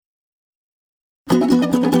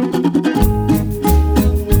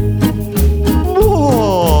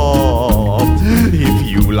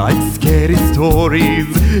like scary stories,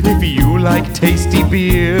 if you like tasty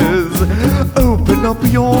beers, open up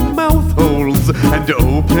your mouth holes and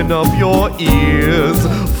open up your ears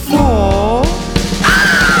for... Booze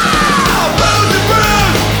and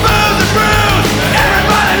Brews! Booze and Brews!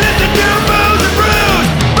 Everybody listen to Booze and Brews!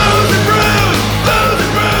 Booze and Brews! Booze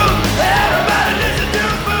and Brews! Everybody listen to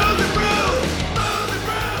Booze and Brews! Booze and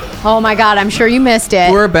Brews! Oh my God, I'm sure you missed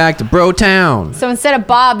it. We're back to Bro Town. So instead of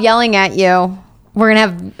Bob yelling at you, we're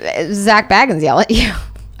going to have Zach Baggins yell at you.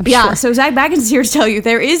 Yeah, so Zach Baggins is here to tell you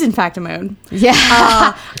there is, in fact, a moon. Yeah.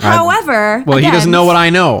 However, Well, he again, doesn't know what I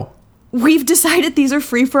know. We've decided these are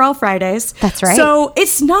free-for-all Fridays. That's right. So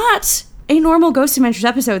it's not a normal Ghost Adventures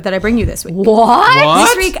episode that I bring you this week. What?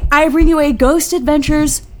 This week, I bring you a Ghost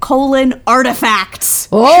Adventures, Artifacts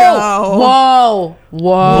show. Whoa.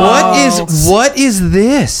 What is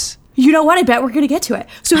this? You know what? I bet we're going to get to it.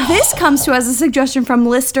 So this comes to us as a suggestion from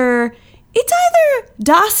listener... It's either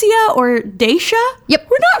Dacia or Dacia. Yep.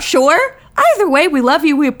 We're not sure. Either way, we love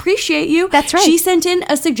you. We appreciate you. That's right. She sent in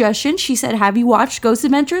a suggestion. She said, have you watched Ghost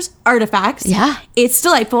Adventures Artifacts? Yeah. It's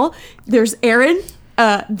delightful. There's Aaron.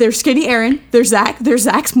 There's Skinny Aaron. There's Zach. There's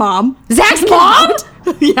Zach's mom. Zach's mom?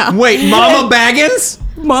 Yeah. Wait, Mama Baggins?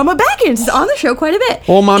 Mama Baggins is on the show quite a bit.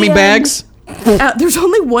 Old Mommy And, Bags? There's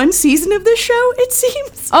only one season of this show, it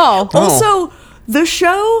seems. Oh. Also, the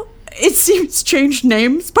show... It seems changed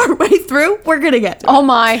names partway through. We're going to get to it. Oh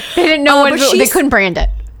my. They didn't know but they couldn't brand it.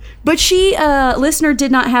 But she, listener, did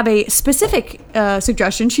not have a specific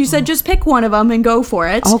suggestion. She said just pick one of them and go for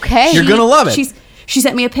it. Okay. You're gonna love it. She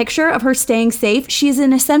sent me a picture of her staying safe. She's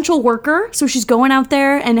an essential worker, so she's going out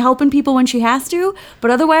there and helping people when she has to.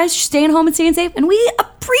 But otherwise, she's staying home and staying safe, and we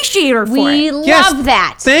appreciate her for We it. love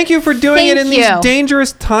that. Thank you for doing it in Thank you. these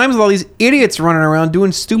dangerous times with all these idiots running around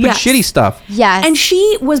doing stupid, Yes. shitty stuff. Yes. And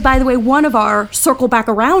she was, by the way, one of our Circle Back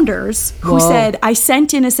Arounders who said, I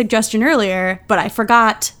sent in a suggestion earlier, but I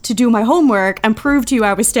forgot to do my homework and prove to you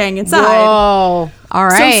I was staying inside. Whoa. All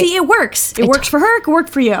right. So see, it works. It works for her. It worked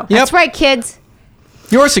for you. Yep. That's right, kids.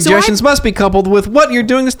 Your suggestions must be coupled with what you're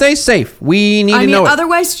doing to stay safe. We need to know it.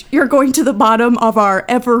 Otherwise, you're going to the bottom of our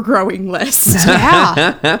ever-growing list.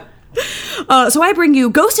 Yeah. So I bring you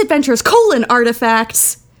Ghost Adventures,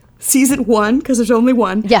 Artifacts, Season 1, because there's only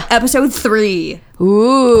one. Yeah. Episode 3. Ooh.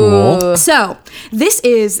 Cool. So, this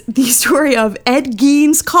is the story of Ed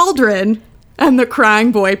Gein's Cauldron and the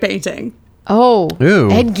Crying Boy painting. Oh.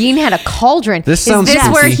 Ooh. Ed Gein had a cauldron. This sounds Is this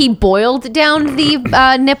spooky. where he boiled down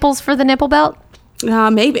the nipples for the nipple belt?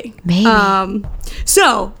 Maybe. Maybe.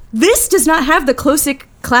 So, this does not have the classic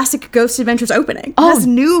Ghost Adventures opening. It has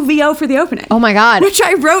new VO for the opening. Oh my God. Which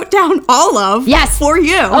I wrote down all of Yes. for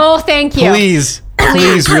you. Oh, thank you.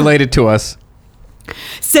 Please relate it to us.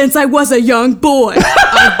 Since I was a young boy,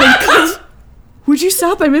 I've been... Would you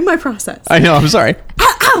stop? I'm in my process. I know, I'm sorry.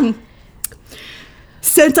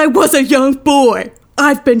 Since I was a young boy,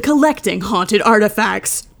 I've been collecting haunted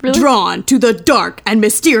artifacts, drawn to the dark and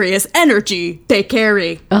mysterious energy they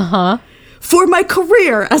carry. Uh-huh. For my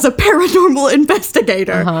career as a paranormal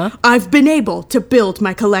investigator, I've been able to build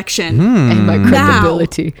my collection. And my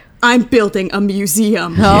credibility. Now, I'm building a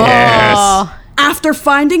museum. Yes. After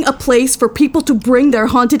finding a place for people to bring their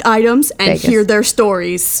haunted items and Vegas. hear their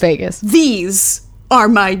stories. Vegas. These are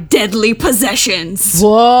my deadly possessions.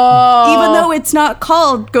 Whoa. Even though it's not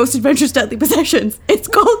called Ghost Adventures Deadly Possessions, it's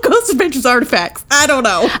called Ghost Adventures Artifacts. I don't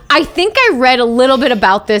know. I think I read a little bit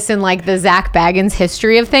about this in like the Zach Baggins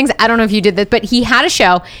history of things. I don't know if you did this, but he had a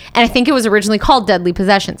show and I think it was originally called Deadly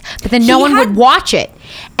Possessions, but then no one would watch it.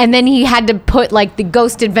 And then he had to put like the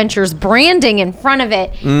Ghost Adventures branding in front of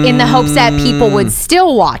it in the hopes that people would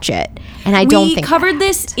still watch it. And I don't think we covered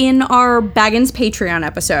this in our Baggins Patreon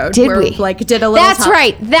episode. Did where we? Like did a little. That's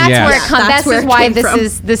right. That's Yes. where it comes. That's This where is it why came from.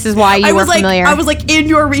 this is why you were familiar. I was like in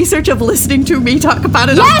your research of listening to me talk about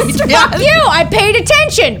it. yes, on Patreon. fuck you. I paid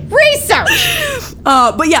attention. Research.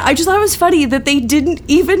 But yeah, I just thought it was funny that they didn't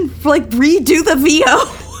even like redo the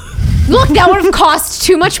VO. Look, that would have cost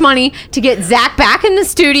too much money to get Zach back in the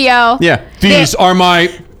studio. Yeah. These are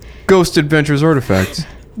my Ghost Adventures artifacts.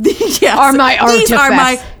 Yes. Are my These are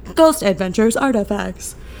my artifacts. Ghost Adventures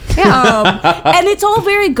artifacts. Yeah. And it's all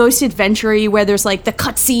very Ghost Adventure-y, where there's like the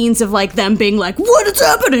cutscenes of like them being like, "What is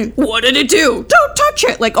happening? What did it do? Don't touch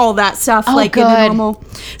it!" Like all that stuff, like in a good. normal.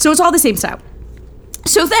 So it's all the same style.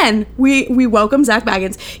 So then we welcome Zach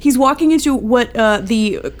Baggins. He's walking into what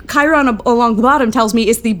the Chiron along the bottom tells me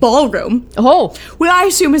is the ballroom. Oh. Well, I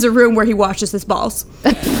assume is a room where he washes his balls.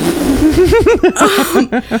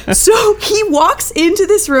 So he walks into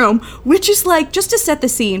this room, which is like, just to set the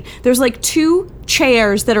scene, there's like 2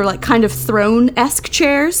 chairs that are like kind of throne-esque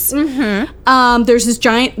chairs. Mm-hmm. There's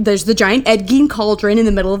the giant Ed Gein cauldron in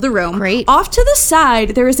the middle of the room. Great. Off to the side,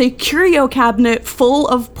 there is a curio cabinet full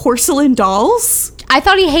of porcelain dolls. I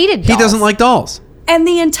thought he hated dolls. He doesn't like dolls. And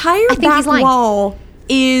the entire think back he's lying. wall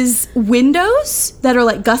is windows that are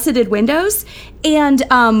like gusseted windows, and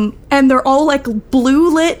they're all like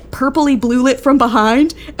purpley blue lit from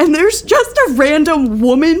behind, and there's just a random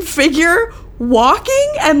woman figure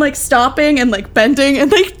walking and like stopping and like bending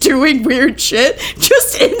and like doing weird shit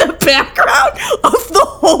just in the background of the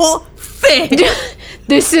whole thing.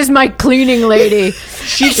 This is my cleaning lady.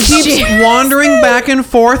 She keeps wandering back and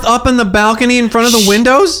forth up in the balcony in front of the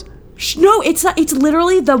windows. No, it's not. It's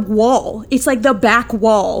literally the wall. It's like the back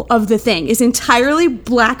wall of the thing is entirely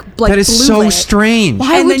black, like That is blue so lit. strange.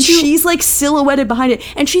 And then she's like silhouetted behind it,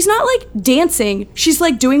 and she's not like dancing. She's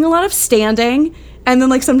like doing a lot of standing, and then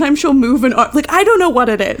like sometimes she'll move and like I don't know what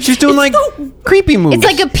it is. She's doing like creepy moves. It's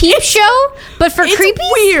like a peep show, but for It's creepy.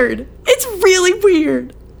 weird. It's really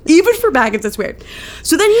weird. Even for Baggins, it's weird.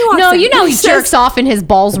 So then he walks No, in you know and he says- jerks off in his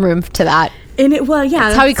balls room to that. And it, well, yeah.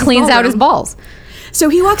 That's how he that's cleans out his ballroom. balls. So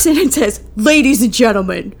he walks in and says, "Ladies and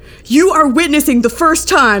gentlemen, you are witnessing the first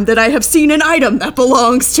time that I have seen an item that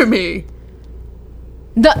belongs to me."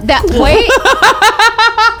 That wait,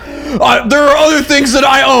 there are other things that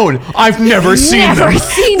I own. I've never seen never them.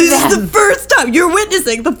 seen This them is the first time you're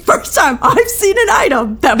witnessing the first time I've seen an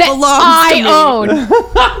item that that belongs I to me. own.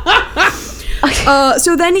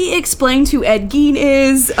 So then he explained who Ed Gein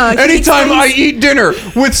is. He Anytime I explains- eat dinner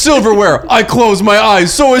with silverware, I close my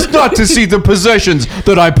eyes so as not to see the possessions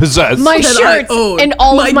that I possess. My that I shirts own, and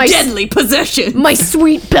all my of my deadly possession. my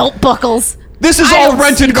sweet belt buckles. This is I all don't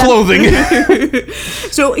rented see them. clothing.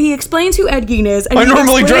 So he explains who Ed Gein is. And I he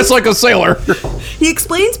normally explains- dress like a sailor. He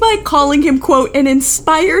explains by calling him, quote, an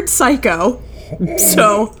inspired psycho.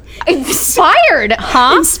 So, Inspired,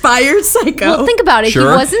 huh? inspired psycho. Well, think about it.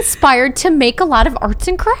 Sure. He was inspired to make a lot of arts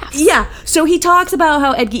and crafts. Yeah, so he talks about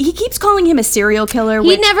how Ed Gein, he keeps calling him a serial killer. He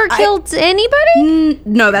which never I- killed anybody?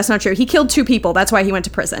 No, that's not true. He killed 2 people. That's why he went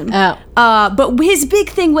to prison. Oh. But his big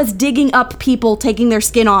thing was digging up people, taking their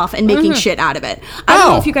skin off, and making shit out of it. I don't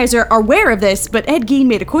know Oh. if you guys are aware of this, but Ed Gein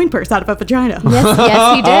made a coin purse out of a vagina.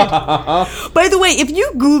 Yes, he did. By the way, if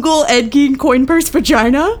you Google Ed Gein coin purse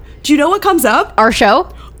vagina, do you know what comes up? Our show?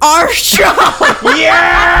 Our show!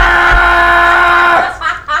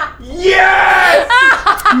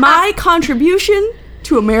 My contribution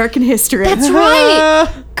to American history. That's right.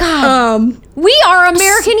 God. We are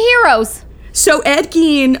American heroes. So Ed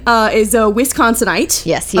Gein is a Wisconsinite.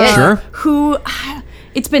 Yes, he is. Sure. Who,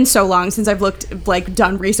 it's been so long since I've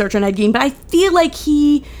done research on Ed Gein, but I feel like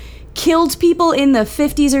he killed people in the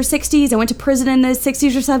 50s or 60s and went to prison in the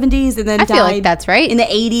 60s or 70s and then I died feel like that's right. in the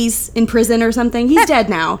 80s in prison or something. He's dead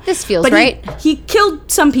now. this feels But right. He killed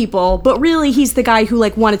some people, but really he's the guy who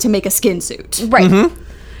wanted to make a skin suit. Right.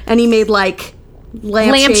 And he made lampshades out of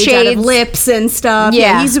Lampshades. lips and stuff.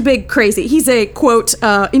 Yeah. He's a big crazy. He's a quote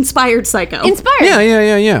inspired psycho. Inspired.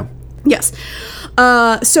 Yeah. Yes.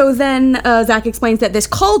 So then Zach explains that this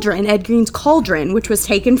cauldron, Ed Gein's cauldron, which was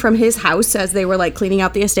taken from his house as they were cleaning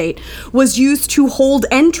out the estate, was used to hold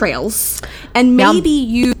entrails. And Yum. maybe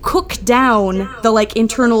you cook down the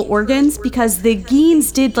internal organs because the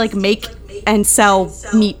Geins did make and sell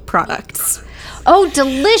meat products. Oh,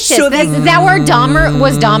 delicious. So Is that where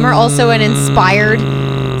Dahmer also an inspired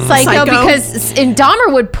psycho? Psycho. Because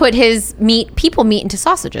Dahmer would put his people meat into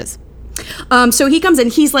sausages. So he comes in,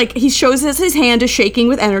 he shows us his hand is shaking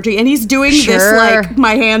with energy, and he's doing Sure. this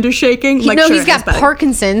my hand is shaking. He's got that's better.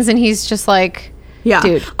 Parkinson's, and he's just Yeah.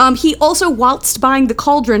 dude. He also, whilst buying the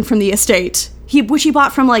cauldron from the estate, which he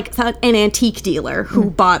bought from an antique dealer who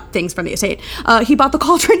bought things from the estate. He bought the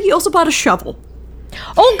cauldron. He also bought a shovel.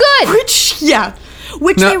 Oh, good.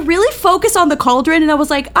 Which No. they really focus on the cauldron, and I was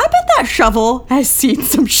like, I bet that shovel has seen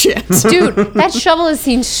some shit. Dude, that shovel has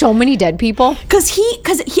seen so many dead people. Because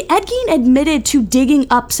Ed Gein admitted to digging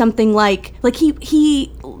up something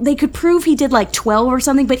they could prove he did 12 or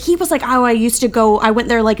something, but he was like, oh, I went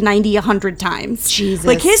there 90, 100 times.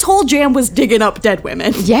 Jesus. His whole jam was digging up dead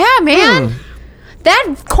women. Yeah, man.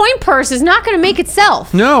 That coin purse is not going to make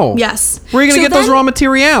itself. No. Yes. Where are you going to So get those then- raw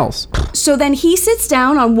materials? So then he sits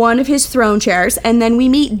down on one of his throne chairs, and then we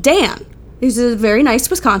meet Dan, He's a very nice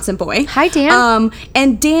Wisconsin boy. Hi, Dan.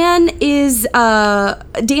 And Dan's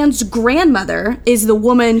grandmother is the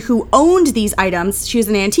woman who owned these items. She was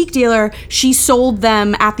an antique dealer. She sold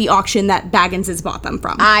them at the auction that Bagginses bought them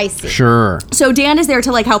from. I see. Sure. So Dan is there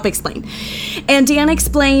to like help explain. And Dan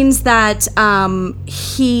explains that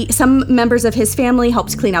some members of his family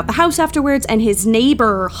helped clean out the house afterwards, and his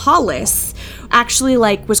neighbor Hollis actually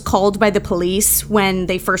like was called by the police when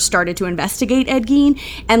they first started to investigate Ed Gein,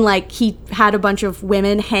 and like he had a bunch of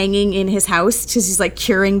women hanging in his house because he's like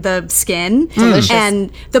curing the skin. Delicious.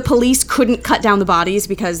 And the police couldn't cut down the bodies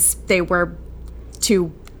because they were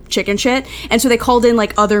too chicken shit, and so they called in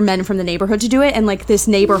like other men from the neighborhood to do it, and like this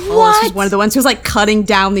neighbor Hollis was one of the ones who was like cutting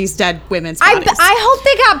down these dead women's bodies. I hope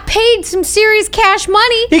they got paid some serious cash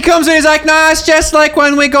money. He comes in, he's like, nah, it's just like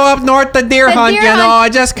when we go up north to deer hunt, deer you know, hunt. I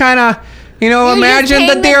just kind of, you know, You're just imagine the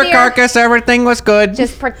paying the deer deer. carcass, everything was good.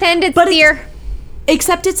 Just pretend it's But it's- deer.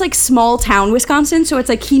 Except it's like small town Wisconsin, so it's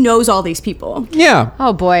like he knows all these people. Yeah.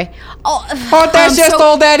 Oh boy. Oh, Oh, that's just so-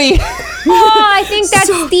 old Eddie. I think that's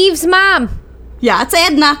So- Steve's mom. Yeah, it's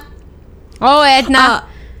Edna. Oh, Edna.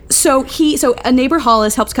 So a neighbor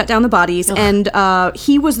Hollis helps cut down the bodies, and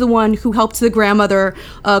he was the one who helped the grandmother,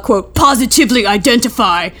 quote, positively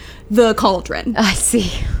identify the cauldron. I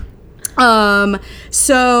see.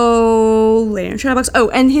 So later in Shadowbox. Oh,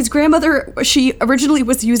 and his grandmother, she originally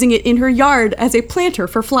was using it in her yard as a planter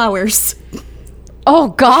for flowers. Oh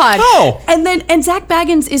God. Oh. And Zach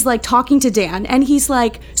Baggins is like talking to Dan, and he's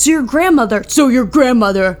like, so your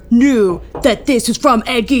grandmother knew that this was from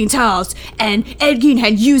Ed Gein's house, and Ed Gein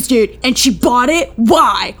had used it, and she bought it?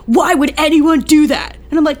 Why? Why would anyone do that?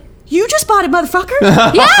 And I'm like, you just bought it, motherfucker.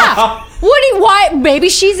 Yeah. Why? Maybe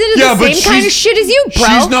she's into Yeah, the but same kind of she's- shit as you, bro.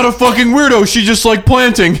 She's not a fucking weirdo. She just like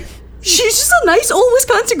planting. She's just a nice old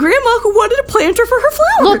Wisconsin grandma who wanted a planter for her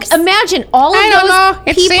flowers. Look, imagine all of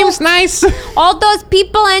those people. nice. All those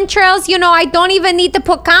people and trails. You know, I don't even need to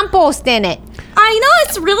put compost in it. I know,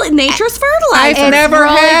 it's really nature's fertilizer. It's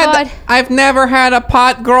really good. I've never had a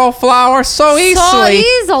pot grow flower so So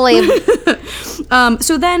easily.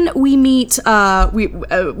 So then we meet,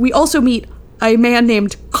 we also meet a man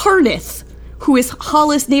named Carnith, who is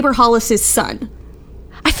neighbor Hollis's son.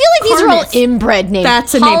 I feel like these are all Carnith. inbred names.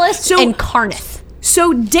 That's a name. Hollis So- and Carnith.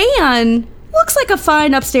 So Dan looks like a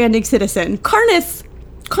fine, upstanding citizen. Carnith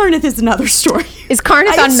is another story. Is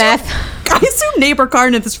Carnith I on assume- meth? I assume neighbor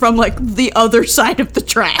Carnith is from like the other side of the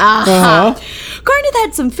track. Uh-huh. Carnith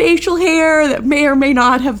had some facial hair that may or may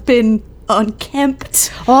not have been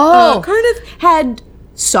unkempt. Oh. Carnith had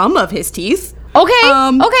some of his teeth. Okay.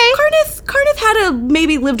 Okay. Carnith had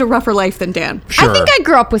maybe lived a rougher life than Dan. Sure. I think I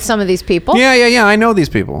grew up with some of these people. Yeah. I know these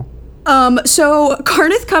people. So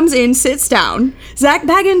Carnith comes in, sits down. Zach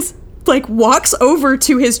Baggins like walks over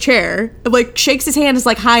to his chair, like shakes his hand, is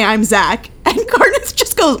like, "Hi, I'm Zach," and Carnith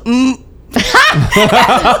just goes, "Mm."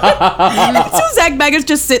 And so Zach Baggins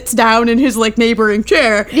just sits down in his like neighboring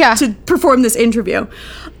chair to perform this interview.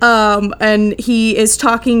 And he is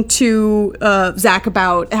talking to Zach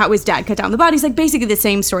about how his dad cut down the bodies, like basically the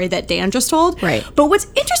same story that Dan just told. Right. But what's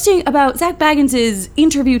interesting about Zach Baggins'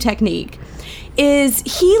 interview technique is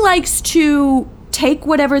he likes to take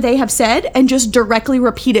whatever they have said and just directly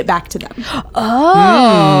repeat it back to them.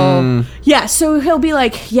 Oh. Yeah, so he'll be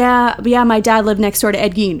like, yeah, my dad lived next door to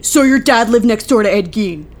Ed Gein. So your dad lived next door to Ed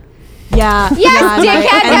Gein. Yeah. Yes, yeah,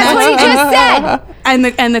 dickhead, that's what he just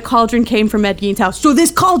said. And the cauldron came from Ed Gein's house. So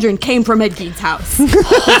this cauldron came from Ed Gein's house.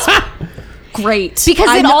 Great. Because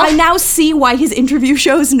I now see why his interview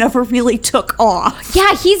shows never really took off.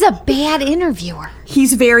 Yeah, he's a bad interviewer.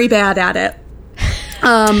 He's very bad at it.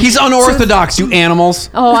 He's unorthodox, you animals.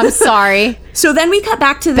 Oh, I'm sorry. So then we cut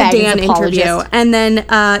back to the Baggins Dan apologist. interview, and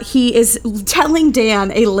then he is telling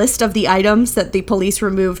Dan a list of the items that the police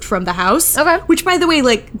removed from the house. Okay. Which, by the way,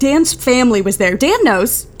 like, Dan's family was there. Dan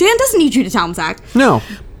knows. Dan doesn't need you to tell him, Zach. No.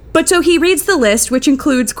 But so he reads the list, which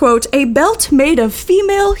includes, quote, a belt made of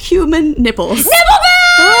female human nipples.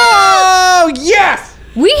 Oh, yes!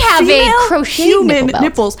 We have Female a crochet human nipple belt.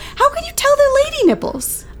 nipples. How can you tell they're lady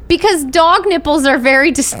nipples? Because dog nipples are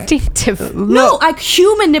very distinctive. No, like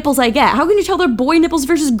human nipples I get. How can you tell they're boy nipples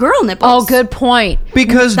versus girl nipples? Oh, good point.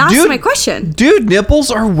 Because That's dude, my question. Dude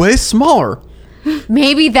nipples are way smaller.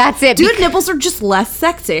 Maybe that's it. Dude nipples are just less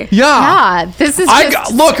sexy. Yeah, this is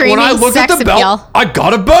just look, when I screaming looked at sex the belt, appeal. I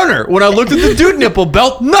got a boner. When I looked at the dude nipple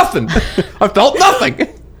belt, nothing. I felt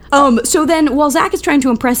nothing. So then, while Zach is trying to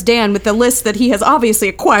impress Dan with the list that he has obviously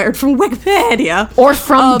acquired from Wikipedia, Or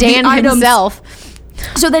from the Dan items- himself.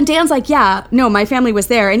 So then Dan's like, yeah, no, my family was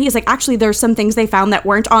there. And he's like, actually, there's some things they found that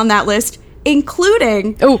weren't on that list,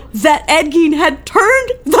 including Oh. that Ed Gein had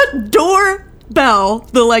turned the door bell,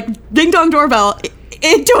 the like ding dong doorbell,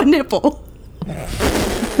 into a nipple.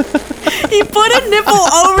 He put a nipple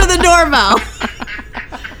over the doorbell.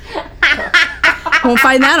 Won't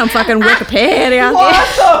find that on fucking Wikipedia. What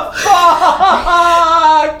the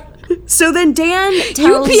fuck? So then Dan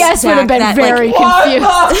tells UPS would have Zach been that, very What confused.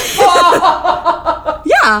 the fuck?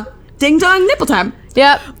 yeah, ding dong nipple time.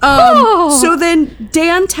 Yep. So then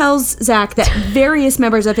Dan tells Zach that various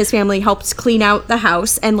members of his family helped clean out the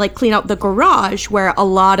house and like clean out the garage where a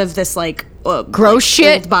lot of this like Gross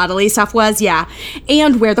shit. old bodily stuff was,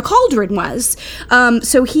 and where the cauldron was.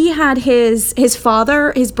 So he had his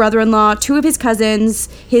father, his brother-in-law, 2 of his cousins,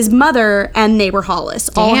 his mother, and neighbor Hollis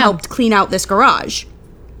all Damn. helped clean out this garage.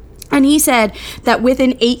 And he said that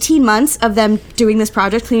within 18 months of them doing this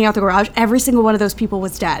project, cleaning out the garage, every single one of those people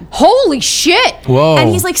was dead. Holy shit. Whoa. And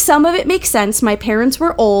he's like, some of it makes sense. My parents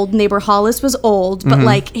were old. Neighbor Hollis was old, but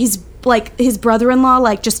his brother-in-law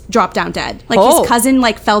like just dropped down dead. Like Oh. his cousin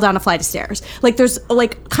like fell down a flight of stairs. Like there's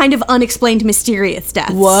like kind of unexplained mysterious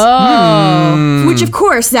deaths. Whoa. Which of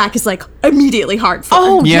course Zach is like immediately hard for.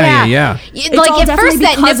 Oh, Yeah, yeah. yeah. It's Like all at definitely first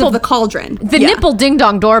that because nipple, of the cauldron. the Yeah. nipple ding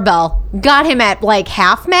dong doorbell got him at like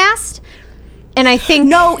half mast. And I think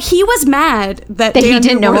No, he was mad that That he Dan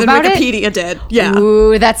didn't knew know more than about it? Wikipedia did. Yeah.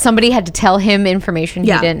 Ooh, that somebody had to tell him information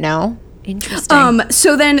Yeah. he didn't know. Interesting.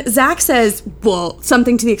 So then Zach says, well,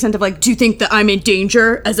 something to the extent of like, do you think that I'm in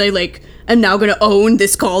danger as I like am now going to own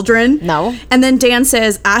this cauldron? No. And then Dan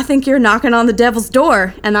says, I think you're knocking on the devil's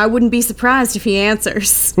door, and I wouldn't be surprised if he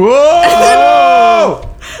answers. Whoa!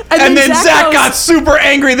 And then Zach goes- got super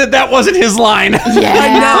angry that wasn't his line.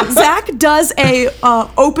 yeah. No, Zach does a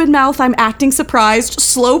open mouth, I'm acting surprised,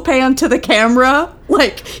 slow pan to the camera.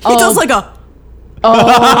 Like, he does like a...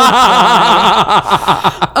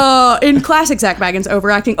 in classic Zach Baggins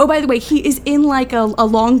overacting. Oh, by the way, he is in like a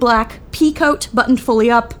long black pea coat, buttoned fully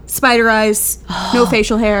up, spider eyes, no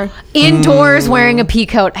facial hair. Indoors wearing a pea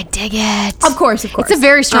coat. I dig it. Of course. It's a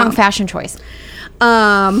very strong fashion choice.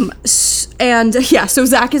 And yeah, so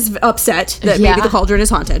Zach is upset that maybe Yeah. the cauldron is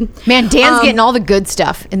haunted. Man, Dan's getting all the good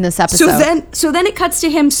stuff in this episode. So then it cuts to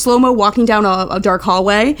him slow-mo walking down a dark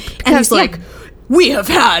hallway, and he's yeah. like, "We have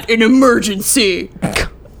had an emergency.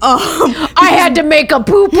 I had to make a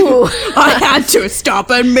poo-poo. I had to stop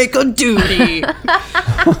and make a duty."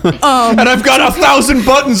 And I've got 1,000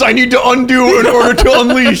 buttons I need to undo in order to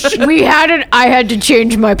unleash. I had to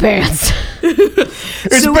change my pants.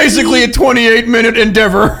 It's So basically he- a 28-minute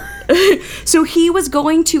endeavor. So he was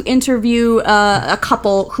going to interview a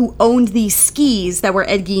couple who owned these skis that were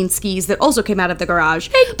Ed Gein skis that also came out of the garage.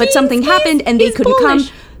 But Gein something skis happened and they is couldn't Polish.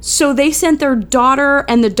 come. So they sent their daughter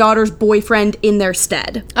and the daughter's boyfriend in their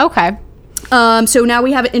stead. Okay. So now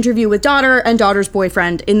we have an interview with daughter and daughter's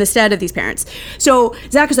boyfriend in the stead of these parents. So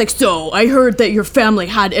Zach is like, so I heard that your family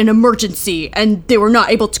had an emergency and they were not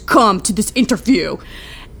able to come to this interview.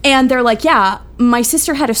 And they're like, yeah, my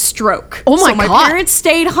sister had a stroke. Oh my so my God. parents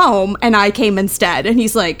stayed home and I came instead. And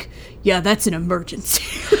he's like, yeah, that's an emergency.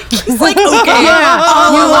 He's like, okay,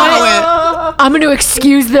 I'll allow it. I'm going to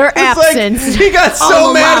excuse their It's like, absence. he got so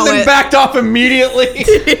I'll mad allow and then it. backed off immediately.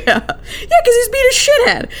 Yeah, because he's being a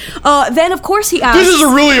shithead. Then, of course, he asks... This is a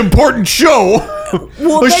really important show.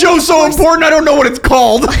 Well, The then, show's of so course- important, I don't know what it's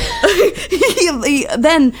called. he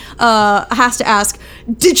then has to ask,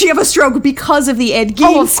 did she have a stroke because of the Ed Gein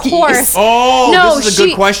Oh, of skis? course. Oh, No, this is a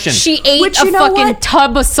good question. She ate Which, a you know fucking what?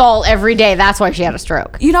 tub of salt every day. That's why she had a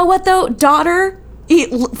stroke. You know what, though? Daughter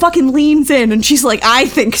fucking leans in and she's like, I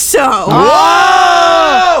think so.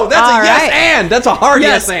 Whoa! That's All a yes right. and. That's a hard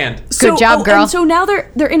Yes. yes and. Good job, girl. And so now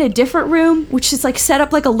they're in a different room, which is like set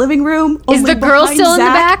up like a living room. Is only the girl behind still in the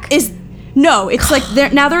Zach back? No, it's like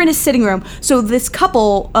they're in a sitting room. So this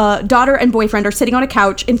couple, daughter and boyfriend, are sitting on a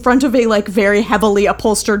couch in front of a like very heavily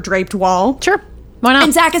upholstered draped wall. Sure. Why not?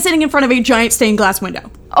 And Zach is sitting in front of a giant stained glass window.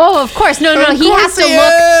 Oh, of course. No. Of He has course to he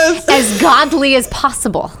look is. as godly as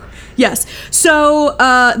possible. Yes. So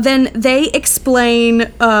then they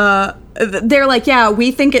explain. They're like, yeah,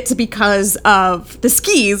 we think it's because of the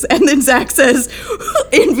skis. And then Zach says,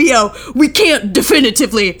 in VO, we can't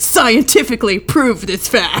definitively, scientifically prove this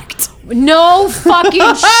fact. No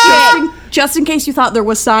fucking shit. Just in case you thought there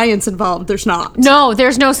was science involved, there's not. No,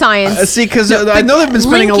 there's no science. See, because I know they've been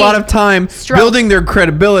spending a lot of time Stroke. building their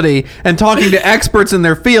credibility and talking to experts in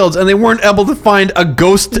their fields, and they weren't able to find a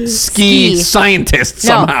ghost ski Ski. scientist No,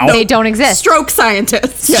 somehow. they don't exist. Stroke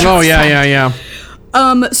scientists. Oh, yeah.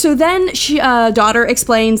 So then daughter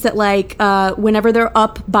explains that like whenever they're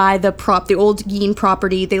up by the old Gein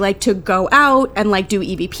property, they like to go out and like do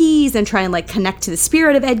EVPs and try and like connect to the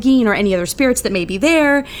spirit of Ed Gein or any other spirits that may be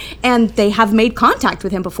there. And they have made contact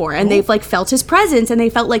with him before, and they've like felt his presence, and they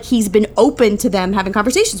felt like he's been open to them having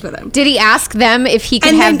conversations with him. Did he ask them if he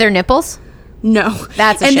could And have then- their nipples? No,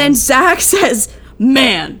 That's a and shame. then Zach says,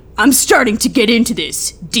 "Man, I'm starting to get into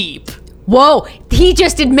this deep." Whoa, he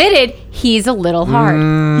just admitted he's a little hard.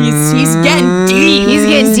 He's getting deep. He's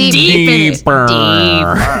getting deep. in it. Deeper.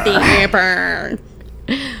 Deeper.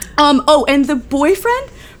 And the boyfriend,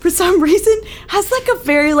 for some reason, has like a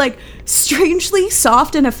very like strangely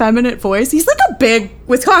soft and effeminate voice. He's like a big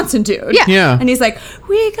Wisconsin dude. Yeah. Yeah. And he's like,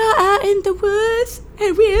 "We go out in the woods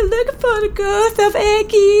and we're looking for the ghost of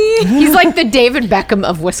Eggy." He's like the David Beckham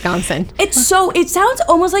of Wisconsin. It sounds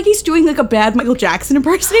almost like he's doing like a bad Michael Jackson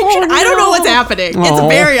impersonation. Oh, I don't know no. what's happening. It's Oh.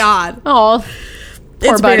 very odd. Oh,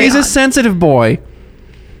 poor It's buddy. very He's a odd. sensitive boy.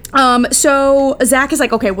 So Zach is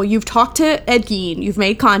like, "Okay, well, you've talked to Ed Gein, you've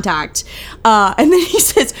made contact," and then he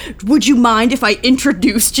says, "Would you mind if I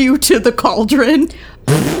introduced you to the cauldron?"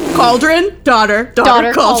 Cauldron, daughter,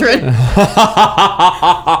 cauldron.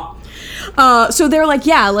 So they're like,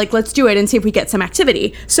 "Yeah, like let's do it and see if we get some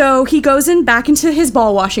activity." So he goes back into his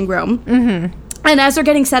ball washing room. Mm-hmm. And as they're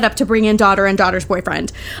getting set up to bring in daughter and daughter's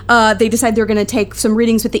boyfriend, they decide they're going to take some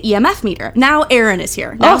readings with the EMF meter. Now Aaron is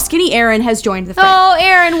here. Now skinny Aaron has joined the fray. Oh,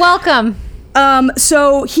 Aaron, welcome.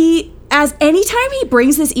 So anytime he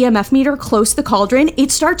brings this EMF meter close to the cauldron, it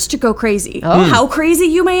starts to go crazy. How crazy,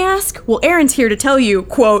 you may ask? Well, Aaron's here to tell you,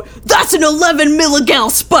 quote, "That's an 11 milligal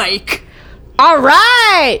spike." All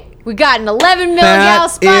right. We got an 11 milligal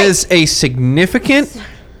That spike. is a significant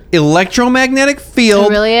electromagnetic field. It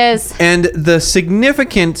really is. And the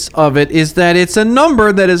significance of it is that it's a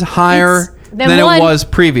number that is higher Than than one. it was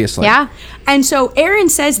previously. Yeah. And so Aaron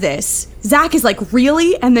says this. Zach is like,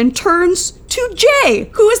 "Really?" And then turns to Jay,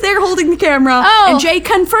 who is there holding the camera. Oh. And Jay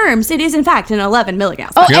confirms it is, in fact, an 11 milligal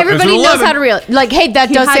Oh, Yep, everybody it's an knows 11. how to real. Like, hey, that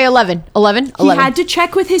He does had- say 11. 11? He 11. had to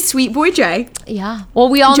check with his sweet boy Jay. Yeah. Well,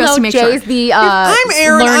 we all Just know to make Jay's sure. the I'm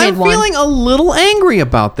Aaron. learned I'm one. feeling a little angry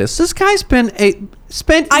about this. This guy's been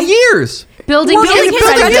spent years Building Building his his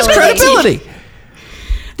credibility. credibility.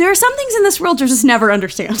 There are some things in this world you just never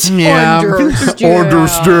understand. Yeah.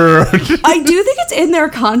 Understood. I do think it's in their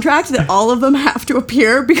contract that all of them have to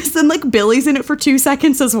appear, because then like Billy's in it for 2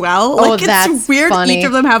 seconds as well. Oh, Like it's that's weird. funny. Each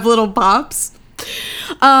of them have little pops.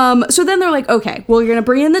 So then they're like, "Okay, well, you're gonna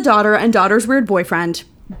bring in the daughter and daughter's weird boyfriend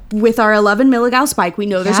with our 11 milligal spike. We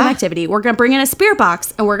know there's an Yeah. activity. We're gonna bring in a spirit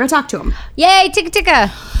box and we're gonna talk to him." Yay, ticka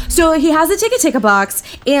ticka. So he has a ticka box,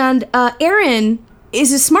 and Aaron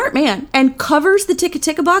is a smart man and covers the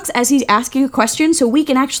ticka box as he's asking a question, so we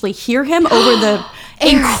can actually hear him over the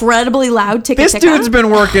incredibly loud ticka. This dude's been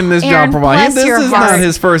working this Aaron, job for a while. bless This your is heart. not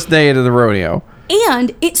his first day to the rodeo.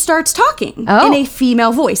 And it starts talking Oh. in a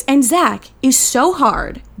female voice. And Zach is so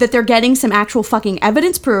hard that they're getting some actual fucking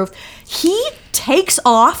evidence proof. He takes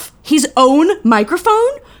off his own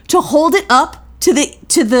microphone to hold it up to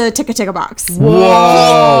the ticka box.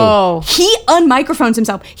 Whoa. He unmicrophones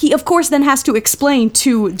himself. He, of course, then has to explain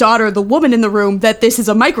to daughter, the woman in the room, that this is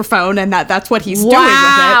a microphone and that's what he's Wow. doing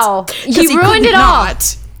with it. 'Cause He ruined couldn't it all.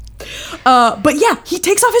 not. But yeah, he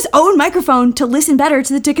takes off his own microphone to listen better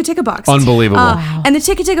to the ticka box. Unbelievable. And the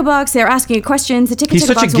ticka box, they're asking questions. The ticka He's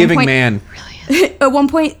such a box, giving man. At one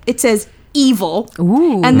point, it says evil.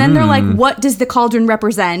 Ooh. And then they're like, "What does the cauldron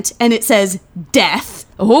represent?" And it says death.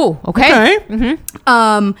 Oh, okay. Okay.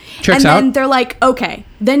 and Checks then out. they're like, "Okay."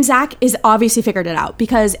 Then Zach is obviously figured it out,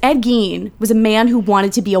 because Ed Gein was a man who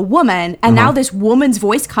wanted to be a woman, and now this woman's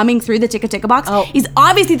voice coming through the ticka box is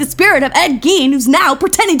obviously the spirit of Ed Gein, who's now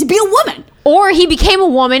pretending to be a woman. Or he became a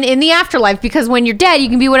woman in the afterlife, because when you're dead, you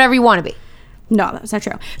can be whatever you want to be. No, that's not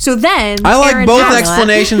true. So then I like Aaron both asks-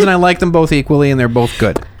 explanations, and I like them both equally, and they're both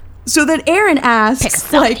good. So then Aaron Pick a asks,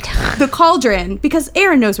 side. like, the cauldron, because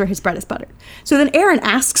Aaron knows where his bread is buttered. So then Aaron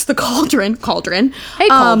asks the cauldron, Hey,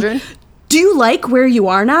 cauldron. "Do you like where you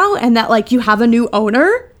are now, and that like you have a new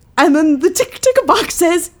owner?" And then the ticka box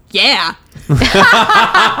says, "Yeah."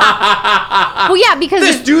 Well, yeah, because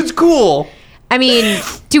This dude's cool. I mean,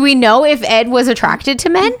 do we know if Ed was attracted to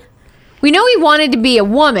men? We know he wanted to be a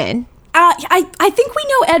woman. I think we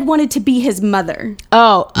know Ed wanted to be his mother.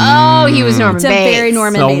 Oh, he was Norman It's a Bates. very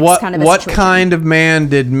Norman So Bates what kind of a what situation. kind of man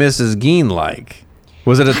did Mrs. Gein like?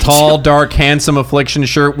 Was it a tall, dark, handsome, affliction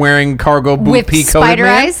shirt wearing, cargo boot, With pea coated spider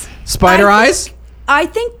man? eyes? Spider eyes? I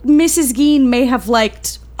think Mrs. Gein may have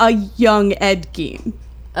liked a young Ed Gein.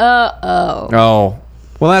 Oh,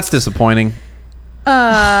 well, that's disappointing.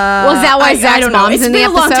 Well, is that why I Zach's don't know. mom's It's in the been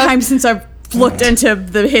a long episode? time since I've looked into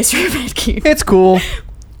the history of Ed Gein. It's cool.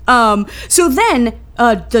 So then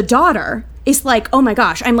the daughter is like, oh my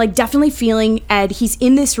gosh, I'm like definitely feeling Ed. He's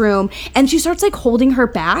in this room. And she starts like holding her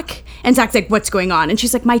back. And Zach's like, what's going on? And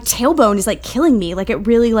she's like, my tailbone is like killing me. Like it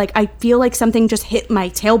really like, I feel like something just hit my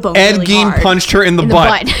tailbone Ed really Gein hard. punched her in the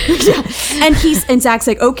butt. And Zach's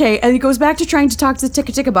like, okay. And he goes back to trying to talk to the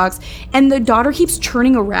Ticka box. And the daughter keeps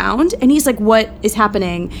turning around. And he's like, what is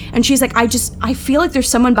happening? And she's like, I feel like there's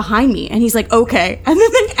someone behind me. And he's like, okay. And then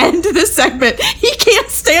the end of this segment, he can't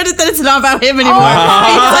stand it that it's not about him anymore. He's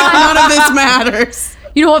like, none of this matters.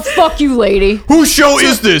 You know what? Fuck you, lady. Whose show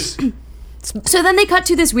is this? So then they cut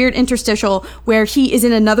to this weird interstitial where he is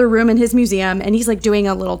in another room in his museum and he's like doing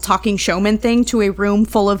a little talking showman thing to a room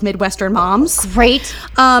full of Midwestern moms. Great.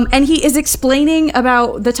 And he is explaining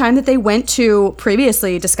about the time that they went to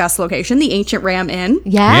previously discussed location, the Ancient Ram Inn.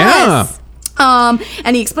 Yes.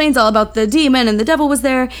 And he explains all about the demon and the devil was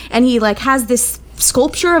there. And he like has this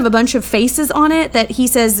sculpture of a bunch of faces on it that he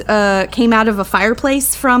says came out of a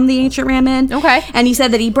fireplace from the Ancient Ram Inn. Okay. And he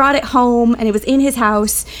said that he brought it home and it was in his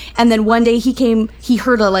house. And then one day he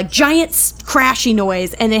heard a like giant crashy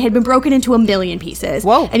noise and it had been broken into 1 million pieces.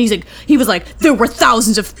 Whoa. And he was like, there were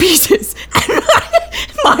thousands of pieces. And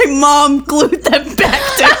my mom glued them back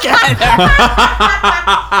together.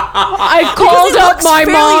 I called up my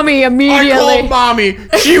mommy I immediately. called mommy.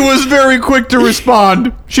 She was very quick to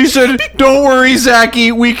respond. She said, don't worry,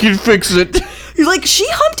 Zachy, we can fix it. Like, she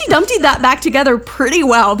Humpty Dumpty'd that back together pretty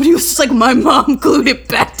well, but he was just like, my mom glued it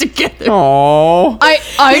back together.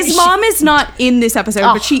 Aww. His mom is not in this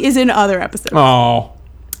episode, but she is in other episodes. Aww.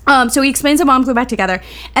 So he explains how mom glued back together.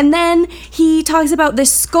 And then he talks about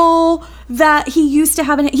this skull that he used to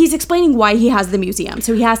have. He's explaining why he has the museum.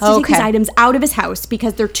 So he has to take these items out of his house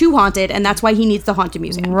because they're too haunted, and that's why he needs the haunted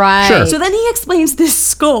museum. Right. Sure. So then he explains this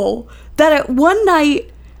skull that at one night,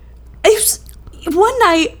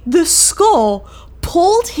 the skull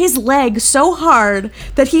pulled his leg so hard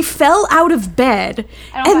that he fell out of bed.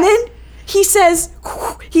 And then he says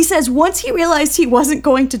once he realized he wasn't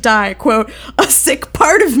going to die, quote, a sick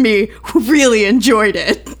part of me really enjoyed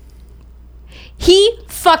it. He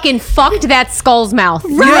fucking fucked that skull's mouth.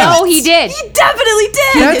 Right. No, he did. He definitely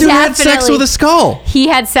did. That dude had sex Definitely. with a skull. He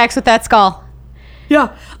had sex with that skull.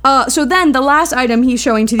 Yeah. So then the last item he's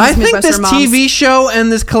showing to these I think Midwestern this moms. TV show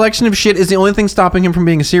and this collection of shit is the only thing stopping him from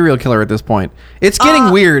being a serial killer at this point. It's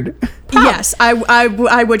getting weird. Yes,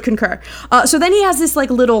 I would concur. So then he has this like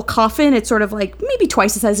little coffin. It's sort of like maybe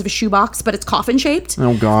twice the size of a shoebox, but it's coffin shaped.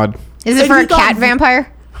 Oh, God. Is it And for he a cat got-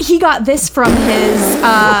 vampire? He got this from his.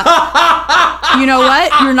 You know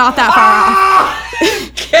what? You're not that far off.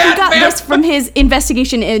 He got this from his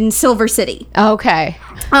investigation in Silver City. Okay.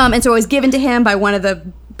 And so it was given to him by one of the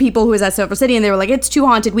people who was at Silver City, and they were like, it's too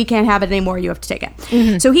haunted, we can't have it anymore, you have to take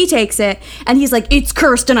it. So he takes it and he's like, it's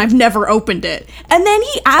cursed and I've never opened it. And then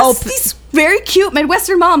he asks these very cute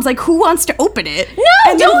Midwestern moms, like, who wants to open it? No,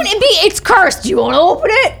 And then- don't be. It's cursed. You want to open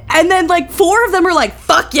it? And then like 4 of them are like,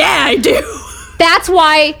 fuck yeah, I do. That's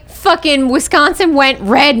why fucking Wisconsin went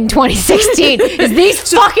red in 2016. Is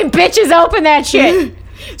these fucking bitches open that shit?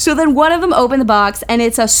 So then one of them opened the box and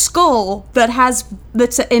it's a skull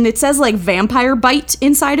and it says like vampire bite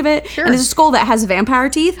inside of it. Sure. And it's a skull that has vampire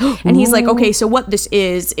teeth. And he's like, okay, so what this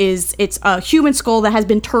is it's a human skull that has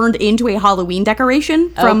been turned into a Halloween decoration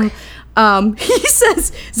from he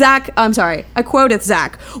says, Zach, I'm sorry, I quoted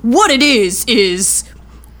Zach, what it is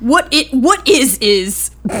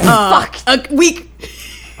Fuck.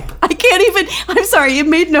 I can't even, I'm sorry, it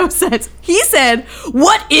made no sense. He said,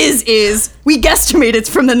 what is we guesstimate it's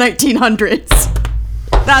from the 1900s.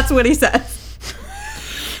 That's what he says.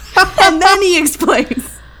 And then he explains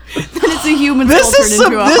that it's a human skull turned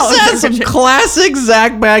into a Halloween has some decoration. classic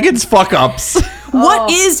Zach Baggins fuck-ups.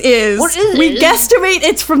 What is we is? guesstimate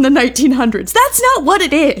it's from the 1900s. That's not what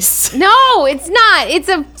it is. No, it's not. It's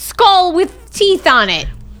a skull with teeth on it.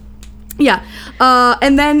 Yeah.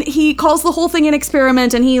 And then he calls the whole thing an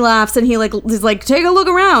experiment and he laughs and he is like, take a look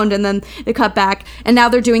around. And then they cut back and now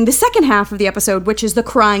they're doing the second half of the episode, which is the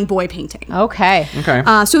crying boy painting. Okay. Okay.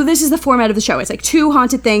 So this is the format of the show. It's like 2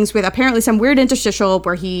 haunted things with apparently some weird interstitial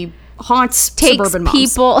where he haunts Takes suburban moms.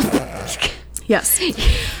 people. Yes.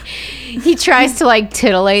 He tries to like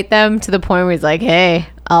titillate them to the point where he's like, "Hey,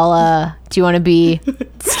 do you want to be?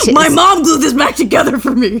 My mom glued this back together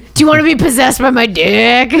for me. Do you want to be possessed by my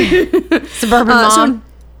dick?" Suburban mom.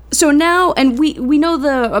 So now, and we know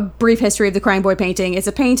a brief history of the crying boy painting. It's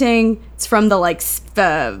a painting. It's from the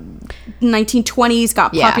 1920s.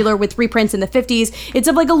 Got Yeah. popular with reprints in the 50s. It's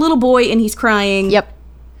of like a little boy and he's crying. Yep.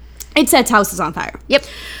 It sets houses on fire. Yep.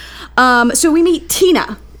 So we meet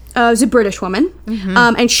Tina, is a British woman,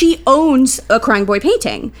 and she owns a Crying Boy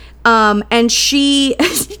painting. And she,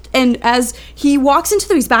 and as he walks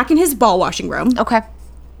into he's back in his ball washing room. Okay.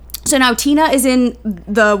 So now Tina is in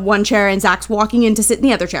the one chair and Zach's walking in to sit in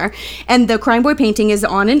the other chair. And the Crying Boy painting is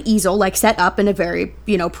on an easel, like set up in a very,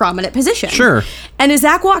 prominent position. Sure. And as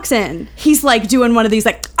Zach walks in, he's like doing one of these,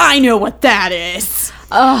 like, I know what that is.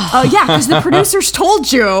 Oh, yeah, because the producers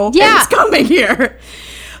told you it's coming here.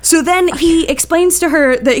 So then he explains to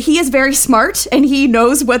her that he is very smart and he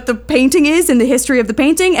knows what the painting is and the history of the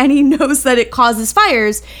painting, and he knows that it causes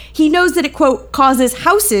fires. He knows that it, quote, causes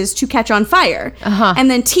houses to catch on fire. And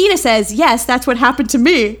then Tina says, yes, that's what happened to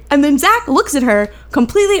me. And then Zach looks at her,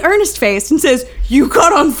 completely earnest-faced, and says, you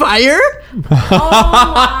caught on fire?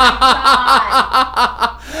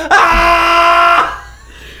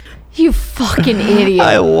 You fucking idiot.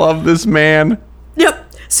 I love this man. Yep.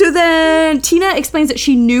 So then Tina explains that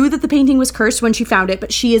she knew that the painting was cursed when she found it,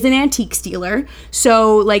 but she is an antique dealer.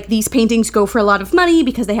 So, like, these paintings go for a lot of money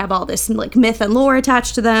because they have all this, like, myth and lore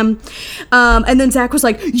attached to them. And then Zach was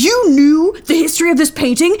like, you knew the history of this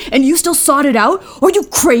painting and you still sought it out? Are you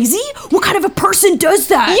crazy? What kind of a person does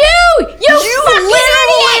that? You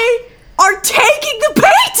literally are taking the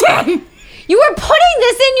painting! You were putting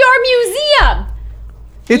this in your museum.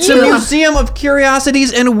 It's a museum of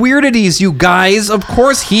curiosities and weirdities, you guys. Of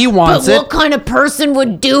course he wants But what kind of person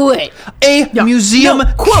would do it? A museum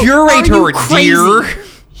quote, curator, "Are you crazy?" dear.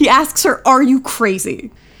 He asks her, are you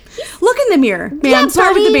crazy? Look in the mirror. Man, Yeah,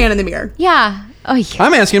 start with buddy. the man in the mirror. Yeah. Oh, yeah.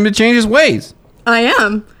 I'm asking him to change his ways. I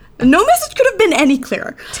am. No message could have been any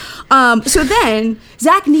clearer. So then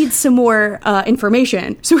Zach needs some more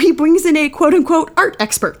information. So he brings in a quote unquote art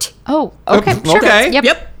expert. Oh, okay. Okay. Sure. Okay.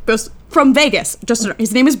 Yep. From Vegas.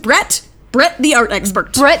 His name is Brett. Brett, the art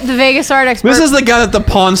expert. Brett, the Vegas art expert. This is the guy that the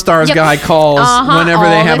Pawn Stars Yep. guy calls whenever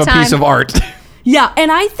they all have the a piece time. of art. Yeah,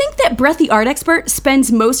 and I think that Brett, the art expert,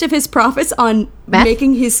 spends most of his profits on Meth?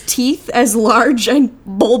 making his teeth as large and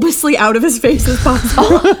bulbously out of his face as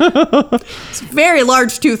possible. It's a very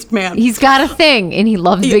large-toothed man. He's got a thing, and he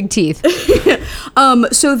loves big teeth.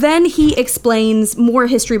 So then he explains more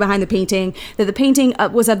history behind the painting, that the painting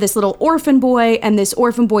was of this little orphan boy, and this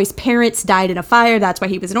orphan boy's parents died in a fire. That's why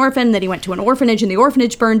he was an orphan. Then he went to an orphanage, and the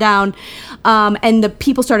orphanage burned down. And the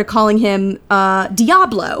people started calling him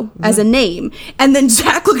Diablo as a name. And then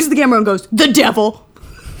Zach looks at the camera and goes, the devil.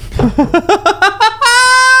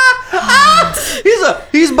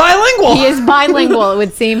 He's bilingual. He is bilingual, it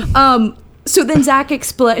would seem. So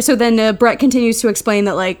then Brett continues to explain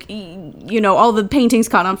that, like, all the paintings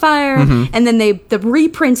caught on fire, and then the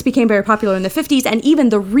reprints became very popular in the 50s, and even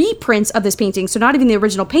the reprints of this painting, so not even the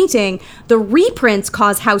original painting, the reprints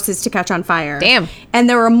cause houses to catch on fire. Damn. And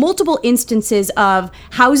there are multiple instances of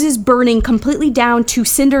houses burning completely down to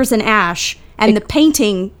cinders and ash, and the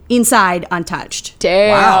painting inside untouched.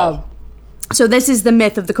 Damn. Wow. So this is the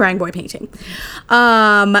myth of the Crying Boy painting.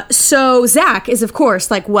 So Zach is, of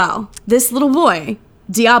course, like, well, this little boy,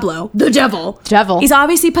 Diablo, the devil, he's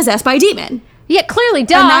obviously possessed by a demon. Yeah, clearly,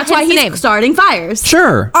 duh. And that's why hence the he's name. starting fires.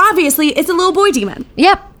 Sure. Obviously, it's a little boy demon.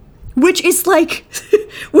 Yep. Which is,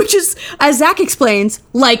 as Zach explains,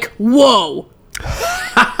 like, whoa.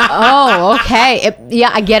 Oh, okay.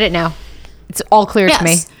 Yeah, I get it now. It's all clear to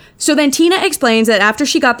me. So then Tina explains that after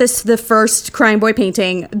she got the first Crying Boy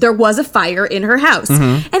painting, there was a fire in her house.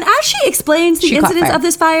 And as she explains the She caught incidents fire. of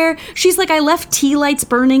this fire, she's like, I left tea lights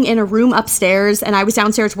burning in a room upstairs, and I was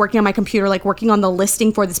downstairs working on my computer, like working on the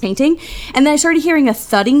listing for this painting. And then I started hearing a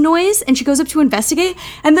thudding noise, and she goes up to investigate,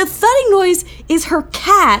 and the thudding noise is her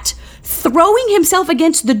cat throwing himself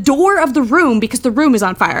against the door of the room because the room is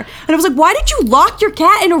on fire. And I was like, why did you lock your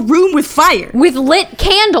cat in a room with fire? With lit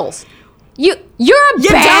candles. You're a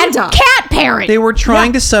bad dumb. cat parent. They were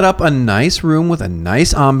trying to set up a nice room with a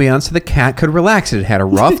nice ambiance so the cat could relax. It had a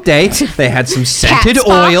rough day. They had some scented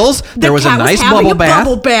spa. oils. There was a cat nice having bubble a bath.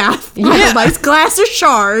 Bubble bath. Yeah. A nice glass of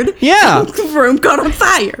shard. Yeah. And the room got on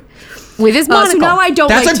fire. With his So monocle. now I don't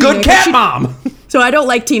That's like a Tina good 'cause cat she- mom. So I don't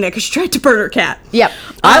like Tina because she tried to burn her cat. Yep.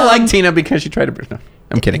 I like Tina because she tried to. No,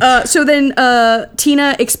 I'm kidding. So then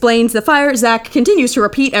Tina explains the fire. Zach continues to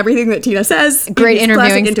repeat everything that Tina says. in Great his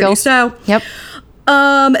interviewing classic interview skills. style. Yep.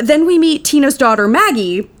 Then we meet Tina's daughter,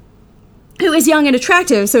 Maggie, who is young and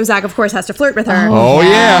attractive. So Zach, of course, has to flirt with her. Oh,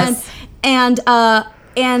 yeah.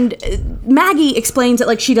 And Maggie explains that,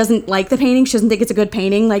 like, she doesn't like the painting. She doesn't think it's a good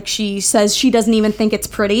painting. Like, she says she doesn't even think it's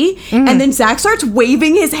pretty. And then Zach starts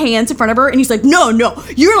waving his hands in front of her, and he's like, no,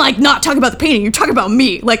 you're, like, not talking about the painting. You're talking about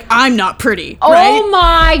me. Like, I'm not pretty, right? Oh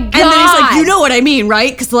my God. And then he's like, you know what I mean,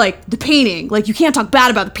 right? Because, like, the painting, like, you can't talk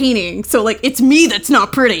bad about the painting. So, like, it's me that's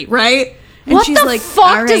not pretty, right? And What the "All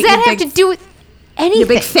fuck right, does that you have big to do with anything. You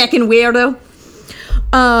big fucking weirdo.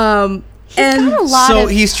 Got a lot So of,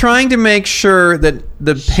 he's trying to make sure that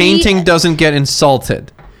the painting doesn't get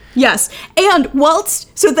insulted. Yes. And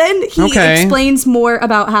so then he explains more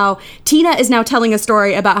about how Tina is now telling a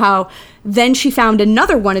story about how then she found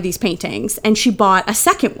another one of these paintings and she bought a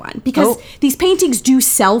second one because these paintings do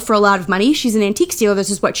sell for a lot of money. She's an antique dealer. This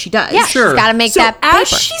is what she does. yeah, Sure. she's got to make So that paper. as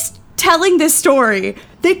she's telling this story,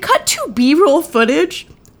 they cut to B-roll footage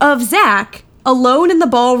of Zach alone in the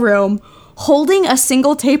ballroom holding a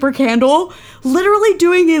single taper candle, literally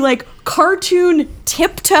doing a like cartoon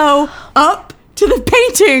tiptoe up to the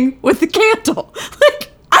painting with the candle.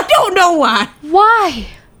 Like, I don't know why. Why?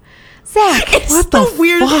 Zach. It's What the the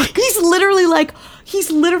weird. fuck? He's literally like,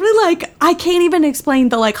 I can't even explain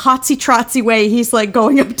the like hotsy trotsy way he's like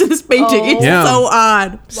going up to this painting. It's Yeah. so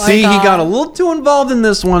odd. See, he got a little too involved in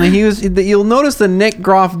this one. You'll notice the Nick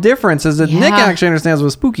Groff difference is that Nick Yeah. actually understands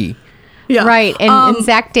what's spooky. Yeah. Right. And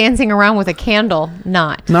Zach dancing around with a candle,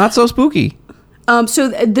 not. Not so spooky. So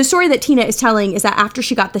the story that Tina is telling is that after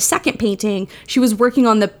she got the second painting, she was working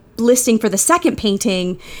on the listing for the second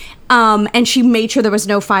painting, and she made sure there was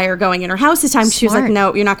no fire going in her house this time. She was like, Smart.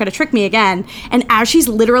 no, you're not going to trick me again. And as she's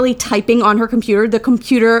literally typing on her computer, the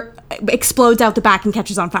computer explodes out the back and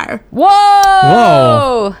catches on fire.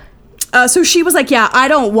 Whoa. So she was like, yeah, I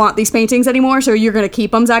don't want these paintings anymore, so you're going to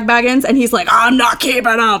keep them, Zach Baggins. And he's like, I'm not keeping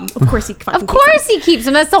them. Of course he fucking Of course he keeps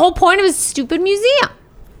them. That's the whole point of his stupid museum.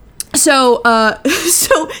 So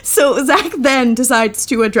Zach then decides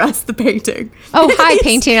to address the painting. Oh, hi,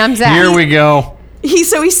 painting. I'm Zach. Here we go.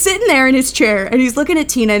 He's sitting there in his chair and he's looking at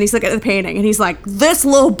Tina and he's looking at the painting and he's like, this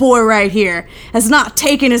little boy right here has not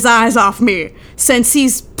taken his eyes off me since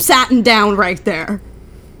he's satin down right there.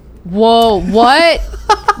 Whoa, what?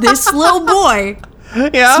 This little boy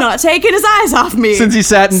Yeah. has not taken his eyes off me Since he's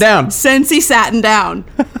satin down. since he satin down.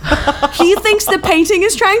 He thinks the painting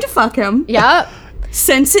is trying to fuck him Yep.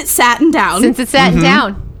 since it's satin down. Since it's satin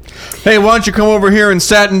down. Hey, why don't you come over here and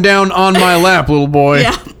satin down on my lap, little boy?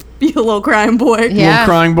 Yeah, you little crying boy. Yeah. Little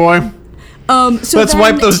crying boy. So Let's then-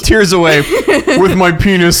 wipe those tears away with my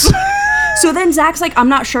penis. So then Zach's like, I'm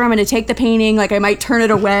not sure I'm going to take the painting. Like, I might turn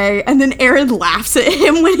it away. And then Aaron laughs at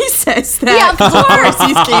him when he says that. Yeah, of 'cause of course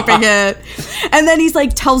he's keeping it. And then he's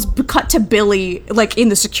like, cut to Billy, like in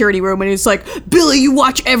the security room. And he's like, Billy, you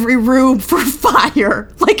watch every room for fire.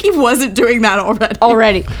 Like he wasn't doing that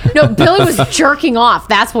already. No, Billy was jerking off.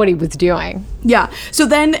 That's what he was doing. Yeah. So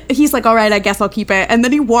then he's like, all right, I guess I'll keep it. And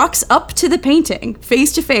then he walks up to the painting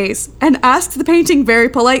face to face and asks the painting very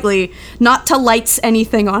politely not to light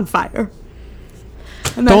anything on fire.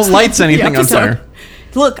 And that's Don't lights the anything on episode. fire.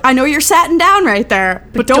 Look, I know you're satin down right there,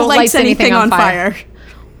 but don't light anything on fire.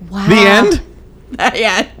 Wow. The end? Not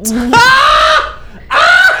yet.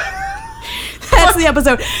 That's the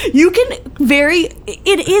episode.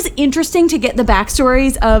 It is interesting to get the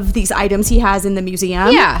backstories of these items he has in the museum.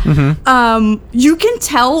 Yeah. You can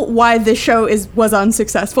tell why this show was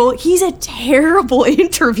unsuccessful. He's a terrible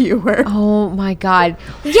interviewer. Oh my God.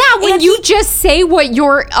 Yeah, when And you just say what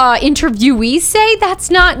your interviewees say, that's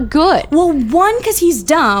not good. Well, one, because he's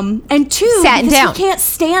dumb, and two, Satin because down. he can't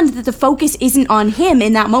stand that the focus isn't on him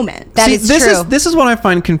in that moment. That is this true. This is what I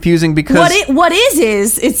find confusing because What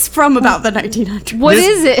is it's from about the 1900s. What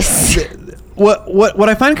is this? what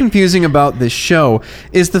I find confusing about this show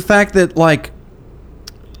is the fact that like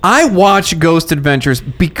I watch Ghost Adventures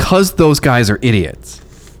because those guys are idiots.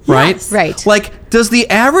 Right? Yes. Right. Like, does the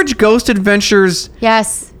average Ghost Adventures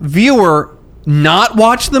Yes. viewer not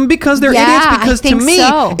watch them because they're Yeah, idiots? I Because to think me,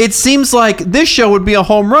 so. it seems like this show would be a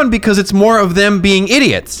home run because it's more of them being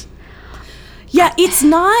idiots. Yeah, it's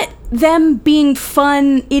not them being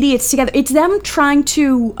fun idiots together. It's them trying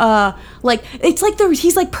to it's like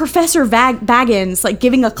he's like Professor Baggins, like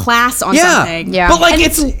giving a class on something. Yeah. But like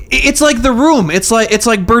And it's like The Room. It's like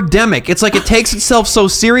Birdemic. It's like it takes itself so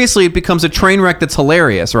seriously it becomes a train wreck that's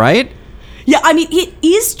hilarious, right? Yeah, I mean, it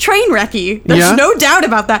is train wrecky. There's Yeah. no doubt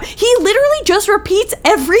about that. He literally just repeats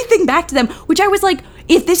everything back to them, which I was like,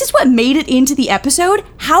 if this is what made it into the episode,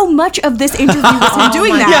 how much of this interview was him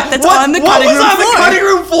doing that? That's on the cutting room floor. the cutting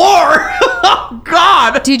room floor? Oh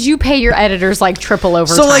God. Did you pay your editors like triple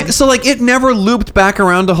overtime? So like it never looped back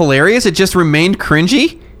around to hilarious. It just remained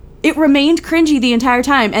cringy. It remained cringy the entire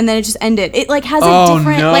time, and then it just ended. It like has a Oh,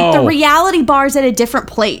 different, like the no. reality bar's at a different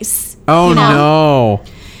place. Oh you know? no.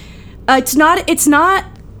 It's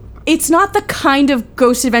not the kind of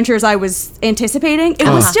Ghost Adventures I was anticipating. It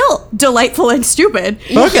was still delightful and stupid.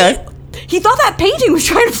 Okay. He thought that painting was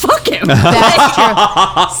trying to fuck him. That's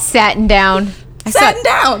true. Satin down. Satin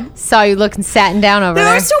down. Saw you looking satin down over There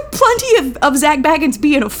there. was still plenty of Zach Baggins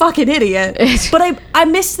being a fucking idiot. But I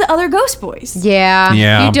missed the other Ghost Boys. Yeah.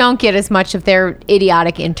 Yeah. You don't get as much of their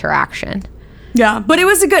idiotic interaction. Yeah, but it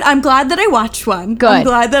was a good. I'm glad that I watched one. Good. I'm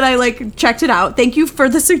glad that I checked it out. Thank you for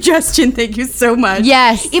the suggestion. Thank you so much.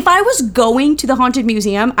 Yes. If I was going to the Haunted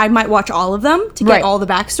Museum, I might watch all of them to get Right. all the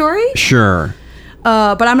backstory. Sure.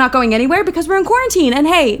 But I'm not going anywhere because we're in quarantine, and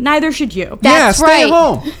hey, neither should you. That's yeah, stay right. at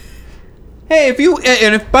home. Hey,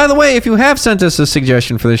 by the way, if you have sent us a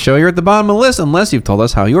suggestion for the show, you're at the bottom of the list unless you've told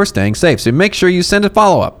us how you're staying safe. So make sure you send a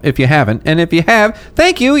follow-up if you haven't. And if you have,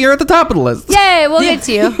 thank you, you're at the top of the list. Yay, we'll get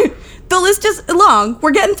to you. The list is long.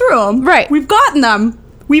 We're getting through them. Right. We've gotten them.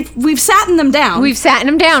 We've satin them down. We've sat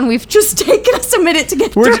them down. We've just taken us a minute to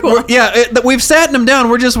get through them. We've sat them down.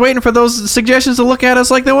 We're just waiting for those suggestions to look at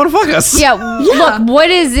us like they want to fuck us. Yeah, Yeah. look, what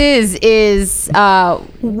is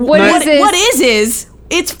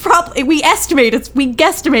It's probably we guesstimate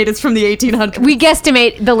it's from the 1800s. we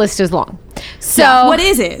guesstimate the list is long. So Yeah, what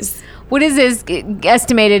is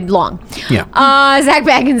estimated long. Yeah. Zach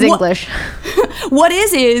Baggins What- English. what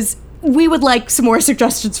is we would like some more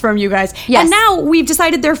suggestions from you guys. Yes. And now we've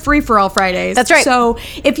decided they're free for all Fridays. That's right. So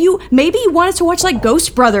if you maybe you want us to watch like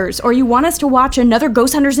Ghost Brothers, or you want us to watch another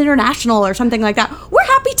Ghost Hunters International or something like that, we're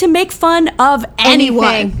happy to make fun of anyone.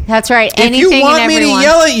 Anything. That's right. If Anything you want and me to everyone.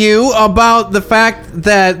 yell at you about the fact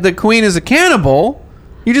that the queen is a cannibal,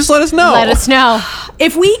 you just let us know. Let us know.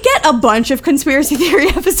 If we get a bunch of conspiracy theory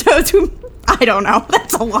episodes, I don't know.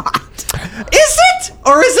 That's a lot. Is it?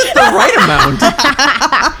 Or is it the right amount?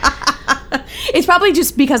 It's probably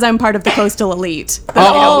just because I'm part of the coastal elite.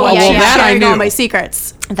 Oh, well, that I sharing knew. all my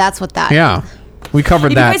secrets. That's what that. Yeah. We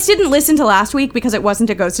covered If that. you guys didn't listen to last week because it wasn't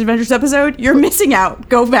a Ghost Adventures episode, you're missing out.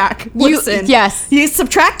 Go back. Listen. yes. You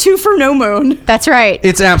subtract 2 from No Moon. That's right.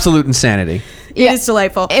 It's absolute insanity. It is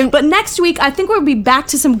delightful. But next week, I think we'll be back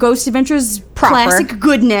to some Ghost Adventures Proper. classic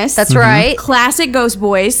goodness. That's right. Classic Ghost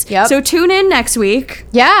Boys. Yep. So tune in next week.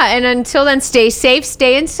 Yeah, and until then, stay safe,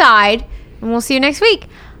 stay inside, and we'll see you next week.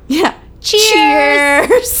 Yeah. Cheers.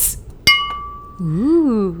 Cheers.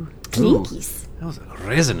 Ooh. Clinkies. That was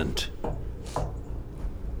resonant.